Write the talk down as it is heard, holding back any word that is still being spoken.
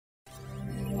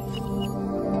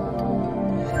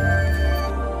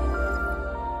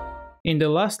In the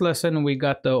last lesson, we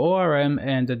got the ORM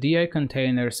and the DI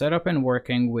container set up and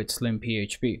working with Slim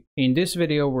PHP. In this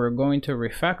video, we're going to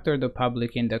refactor the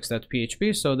public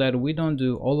index.php so that we don't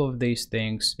do all of these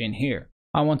things in here.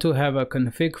 I want to have a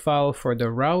config file for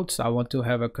the routes, I want to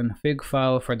have a config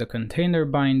file for the container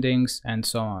bindings, and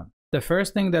so on. The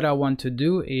first thing that I want to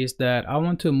do is that I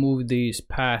want to move these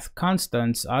path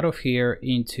constants out of here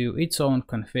into its own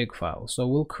config file. So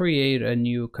we'll create a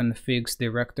new configs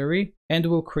directory and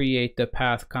we'll create the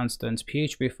path constants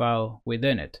PHP file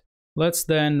within it. Let's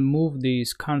then move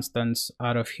these constants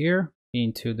out of here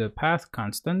into the path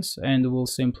constants and we'll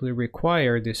simply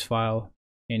require this file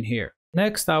in here.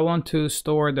 Next, I want to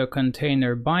store the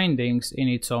container bindings in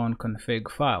its own config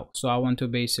file. So I want to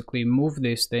basically move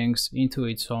these things into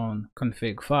its own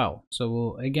config file. So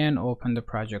we'll again open the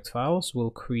project files. We'll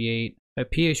create a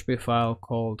PHP file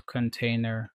called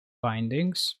container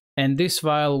bindings. And this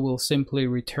file will simply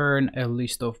return a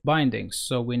list of bindings.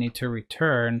 So we need to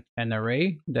return an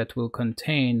array that will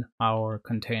contain our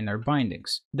container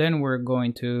bindings. Then we're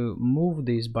going to move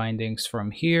these bindings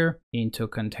from here into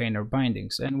container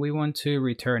bindings. And we want to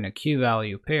return a key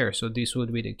value pair. So this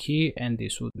would be the key and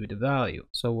this would be the value.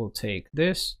 So we'll take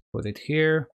this, put it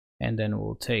here, and then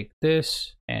we'll take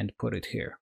this and put it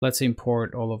here. Let's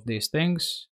import all of these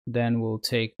things. Then we'll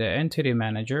take the entity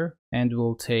manager and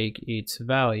we'll take its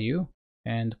value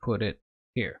and put it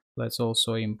here. Let's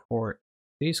also import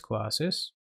these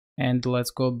classes and let's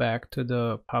go back to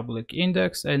the public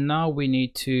index. And now we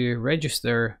need to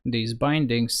register these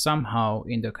bindings somehow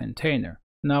in the container.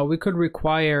 Now we could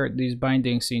require these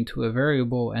bindings into a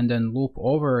variable and then loop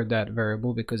over that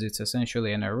variable because it's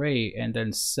essentially an array and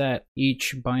then set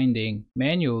each binding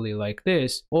manually like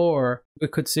this, or we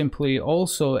could simply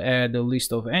also add a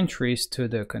list of entries to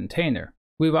the container.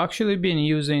 We've actually been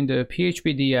using the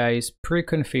PHP DI's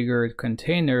pre-configured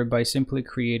container by simply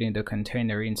creating the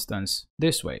container instance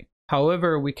this way.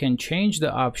 However, we can change the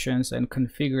options and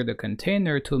configure the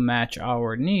container to match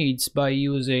our needs by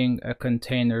using a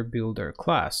container builder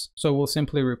class. So we'll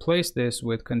simply replace this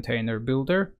with container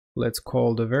builder. Let's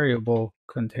call the variable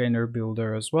container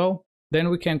builder as well. Then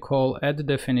we can call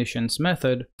addDefinitions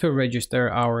method to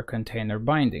register our container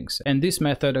bindings. And this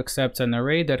method accepts an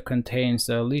array that contains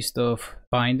a list of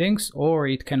bindings, or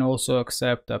it can also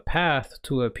accept a path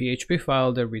to a PHP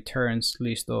file that returns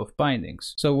list of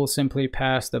bindings. So we'll simply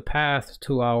pass the path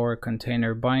to our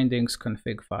container bindings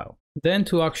config file. Then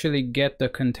to actually get the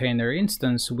container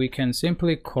instance, we can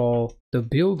simply call the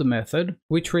build method,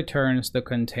 which returns the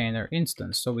container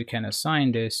instance. So we can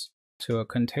assign this to a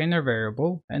container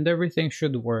variable and everything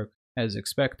should work as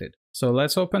expected. So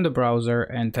let's open the browser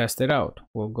and test it out.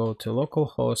 We'll go to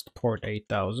localhost port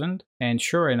 8000 and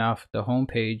sure enough the home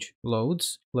page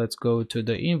loads. Let's go to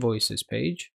the invoices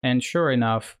page and sure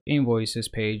enough invoices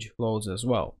page loads as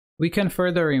well. We can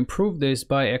further improve this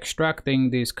by extracting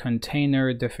this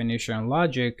container definition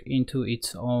logic into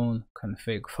its own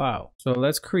config file. So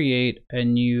let's create a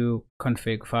new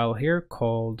config file here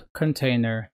called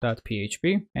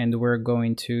container.php and we're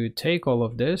going to take all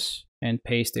of this and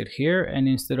paste it here, and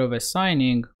instead of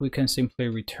assigning we can simply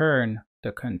return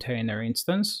the container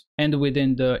instance, and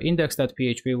within the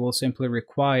index.php we'll simply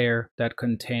require that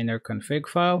container config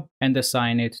file and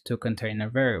assign it to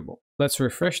container variable. Let's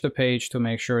refresh the page to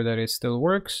make sure that it still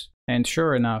works, and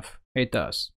sure enough it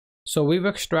does. So we've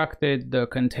extracted the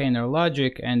container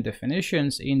logic and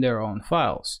definitions in their own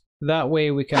files. That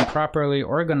way we can properly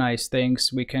organize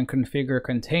things. We can configure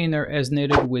container as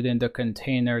needed within the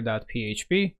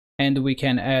container.php, and we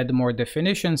can add more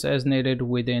definitions as needed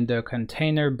within the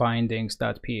container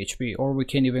bindings.php, or we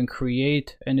can even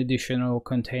create an additional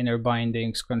container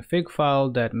bindings config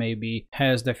file that maybe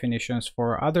has definitions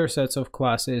for other sets of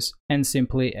classes and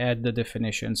simply add the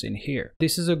definitions in here.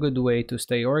 This is a good way to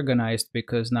stay organized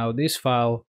because now this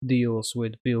file deals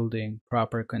with building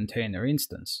proper container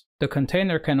instance. The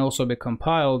container can also be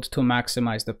compiled to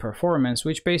maximize the performance,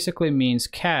 which basically means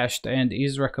cached and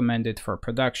is recommended for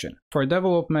production. For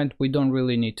development, we don't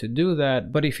really need to do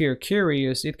that, but if you're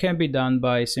curious, it can be done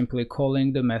by simply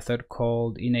calling the method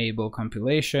called enable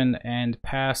compilation and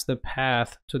pass the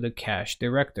path to the cache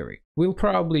directory. We'll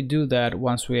probably do that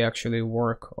once we actually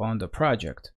work on the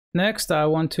project. Next, I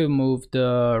want to move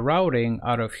the routing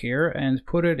out of here and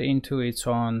put it into its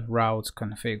own routes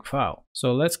config file.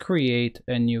 So let's create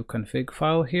a new config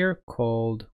file here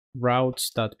called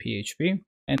routes.php,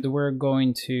 and we're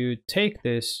going to take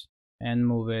this and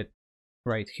move it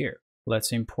right here.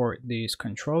 Let's import these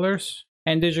controllers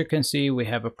And as you can see, we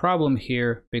have a problem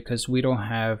here because we don't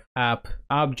have app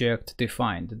object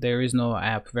defined. There is no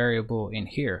app variable in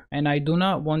here. And I do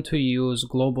not want to use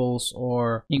globals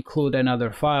or include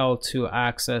another file to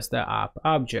access the app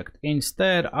object.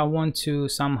 Instead, I want to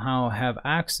somehow have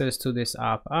access to this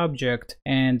app object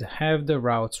and have the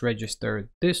routes registered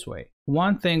this way.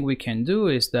 One thing we can do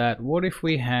is that what if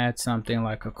we had something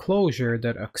like a closure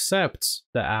that accepts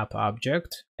the app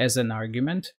object as an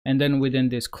argument, and then within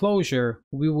this closure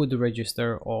we would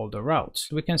register all the routes.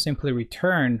 We can simply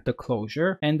return the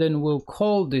closure and then we'll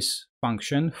call this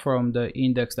function from the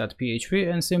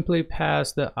index.php and simply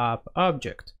pass the app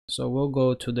object. So we'll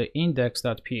go to the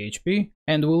index.php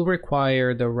and we'll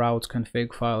require the route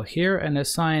config file here and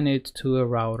assign it to a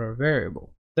router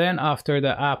variable. Then after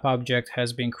the app object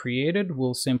has been created,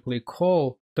 we'll simply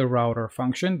call the router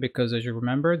function because, as you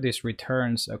remember, this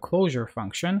returns a closure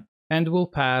function, and we'll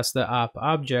pass the app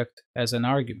object as an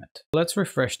argument. Let's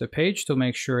refresh the page to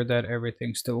make sure that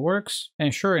everything still works,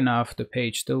 and sure enough, the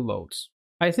page still loads.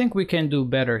 I think we can do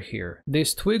better here.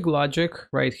 This twig logic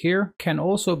right here can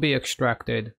also be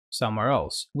extracted somewhere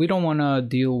else. We don't want to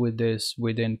deal with this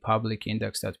within public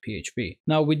index.php.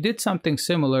 Now we did something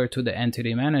similar to the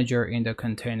entity manager in the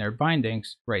container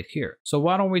bindings right here. So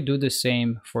why don't we do the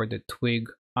same for the twig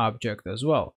object as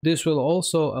well. This will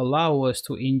also allow us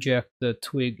to inject the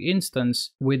twig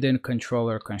instance within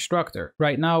controller constructor.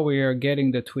 Right now we are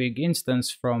getting the twig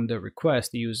instance from the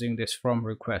request using this from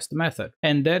request method.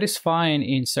 And that is fine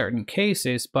in certain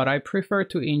cases, but I prefer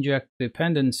to inject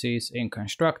dependencies in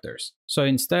constructors. So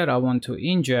instead I want to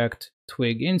inject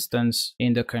twig instance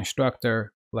in the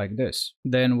constructor like this.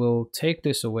 Then we'll take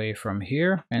this away from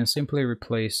here and simply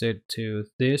replace it to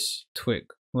this twig.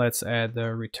 Let's add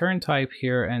the return type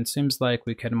here, and seems like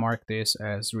we can mark this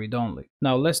as read-only.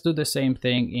 Now let's do the same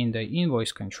thing in the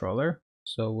invoice controller.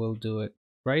 So we'll do it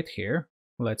right here.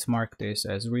 Let's mark this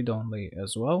as read-only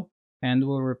as well. And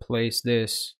we'll replace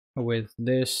this with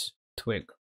this twig.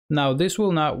 Now this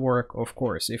will not work, of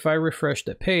course. If I refresh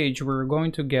the page, we're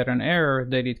going to get an error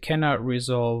that it cannot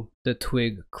resolve the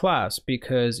twig class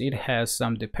because it has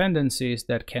some dependencies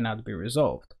that cannot be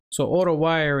resolved. So auto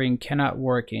wiring cannot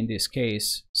work in this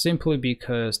case simply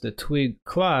because the twig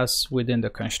class within the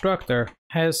constructor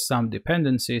has some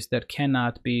dependencies that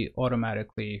cannot be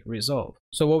automatically resolved.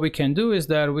 So what we can do is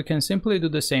that we can simply do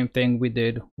the same thing we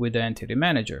did with the entity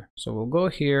manager. So we'll go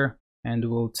here and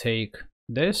we'll take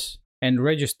this and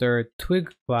register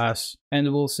twig class,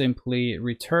 and we'll simply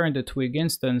return the twig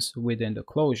instance within the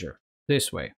closure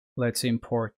this way. Let's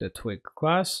import the twig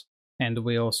class, and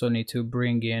we also need to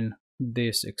bring in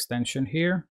this extension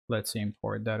here. Let's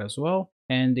import that as well.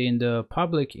 And in the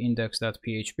public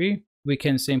index.php, we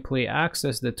can simply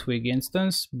access the twig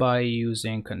instance by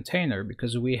using container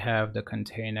because we have the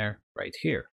container right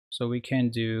here. So we can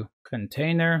do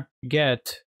container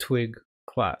get twig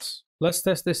class. Let's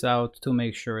test this out to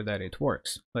make sure that it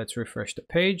works. Let's refresh the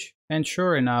page, and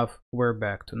sure enough, we're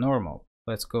back to normal.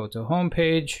 Let's go to home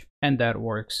page, and that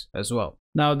works as well.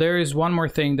 Now there is one more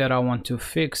thing that I want to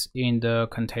fix in the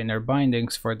container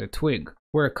bindings for the twig.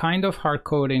 We're kind of hard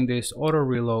coding this auto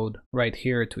reload right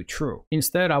here to true.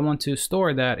 Instead, I want to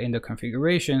store that in the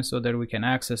configuration so that we can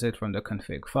access it from the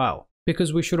config file.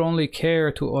 Because we should only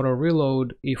care to auto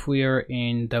reload if we are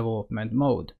in development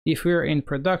mode. If we are in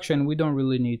production, we don't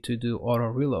really need to do auto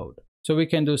reload. So we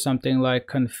can do something like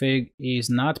config is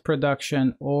not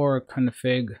production or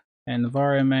config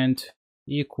environment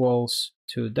equals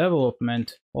to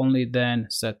development, only then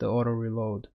set the auto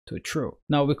reload to true.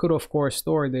 Now we could of course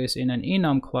store this in an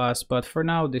enum class, but for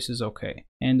now this is okay.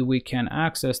 And we can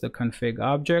access the config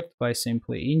object by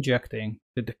simply injecting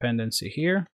the dependency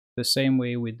here, the same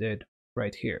way we did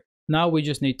right here. Now we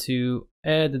just need to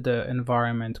add the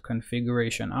environment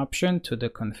configuration option to the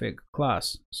config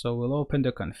class. So we'll open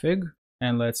the config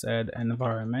and let's add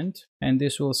environment, and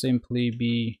this will simply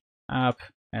be app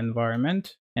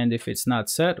environment, and if it's not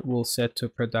set, we'll set to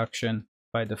production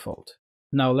by default.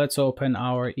 Now let's open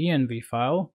our env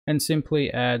file and simply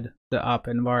add the app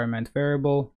environment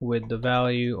variable with the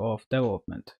value of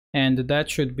development, and that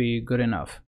should be good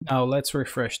enough. Now let's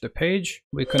refresh the page.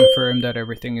 We confirm that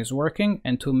everything is working,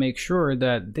 and to make sure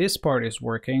that this part is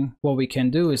working, what we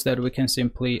can do is that we can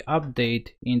simply update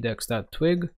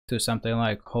index.twig to something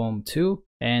like home2,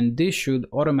 and this should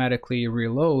automatically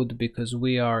reload because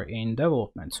we are in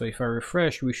development. So if I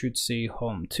refresh, we should see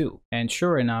home2, and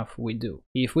sure enough we do.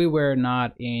 If we were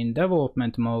not in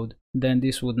development mode, then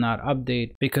this would not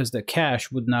update because the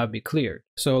cache would not be cleared.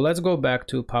 So let's go back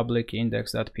to public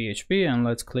index.php and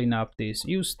let's clean up these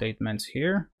use statements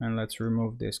here, and let's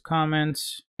remove these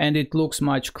comments, and it looks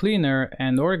much cleaner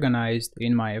and organized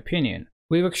in my opinion.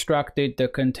 we've extracted the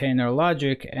container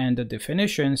logic and the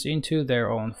definitions into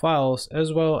their own files,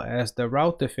 as well as the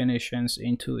route definitions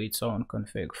into its own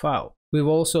config file. We've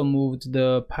also moved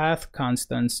the path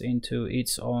constants into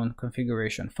its own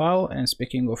configuration file, and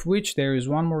speaking of which, there is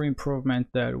one more improvement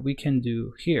that we can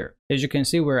do here. As you can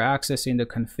see, we're accessing the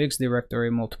configs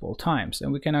directory multiple times,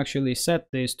 and we can actually set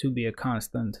this to be a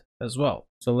constant as well.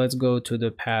 So let's go to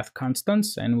the path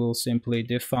constants, and we'll simply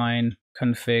define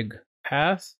config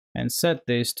path and set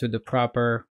this to the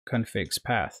proper configs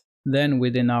path. Then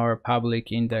within our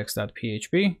public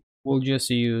index.php, we'll just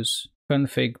use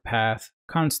config path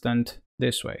constant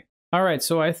this way. Alright,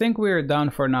 so I think we're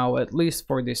done for now, at least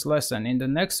for this lesson. In the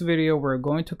next video, we're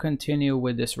going to continue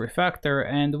with this refactor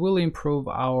and we'll improve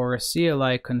our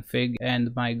CLI config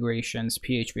and migrations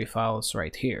PHP files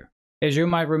right here. As you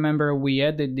might remember, we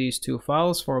added these two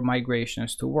files for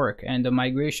migrations to work, and the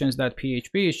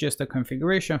migrations.php is just a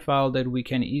configuration file that we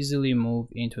can easily move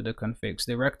into the configs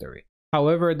directory.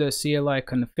 However, the CLI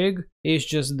config is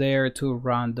just there to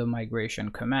run the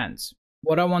migration commands.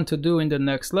 What I want to do in the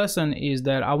next lesson is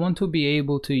that I want to be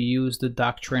able to use the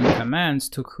doctrine commands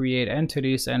to create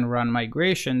entities and run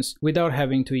migrations without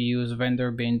having to use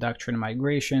vendor bin doctrine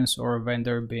migrations or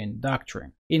vendor bin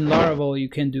doctrine. In Laravel, you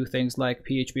can do things like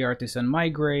PHP artisan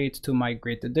migrate to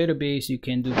migrate the database. You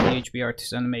can do PHP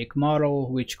artisan make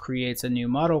model, which creates a new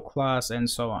model class, and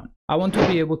so on. I want to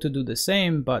be able to do the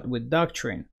same, but with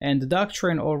doctrine. And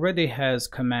doctrine already has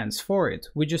commands for it.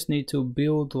 We just need to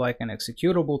build like an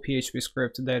executable PHP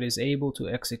script that is able to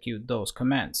execute those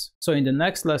commands. So in the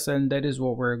next lesson, that is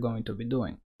what we're going to be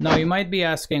doing. Now you might be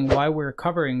asking why we're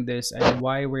covering this and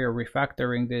why we're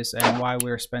refactoring this and why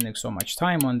we're spending so much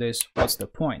time on this. What's the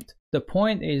point? The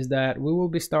point is that we will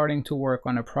be starting to work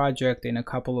on a project in a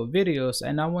couple of videos,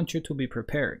 and I want you to be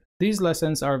prepared. These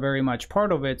lessons are very much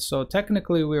part of it, so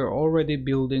technically we're already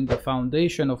building the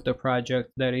foundation of the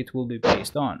project that it will be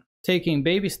based on. Taking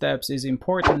baby steps is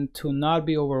important to not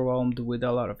be overwhelmed with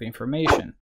a lot of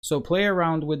information. So play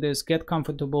around with this, get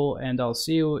comfortable, and I'll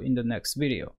see you in the next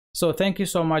video. So thank you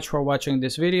so much for watching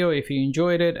this video. If you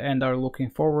enjoyed it and are looking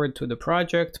forward to the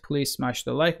project, please smash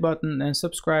the like button and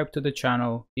subscribe to the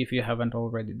channel if you haven't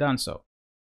already done so.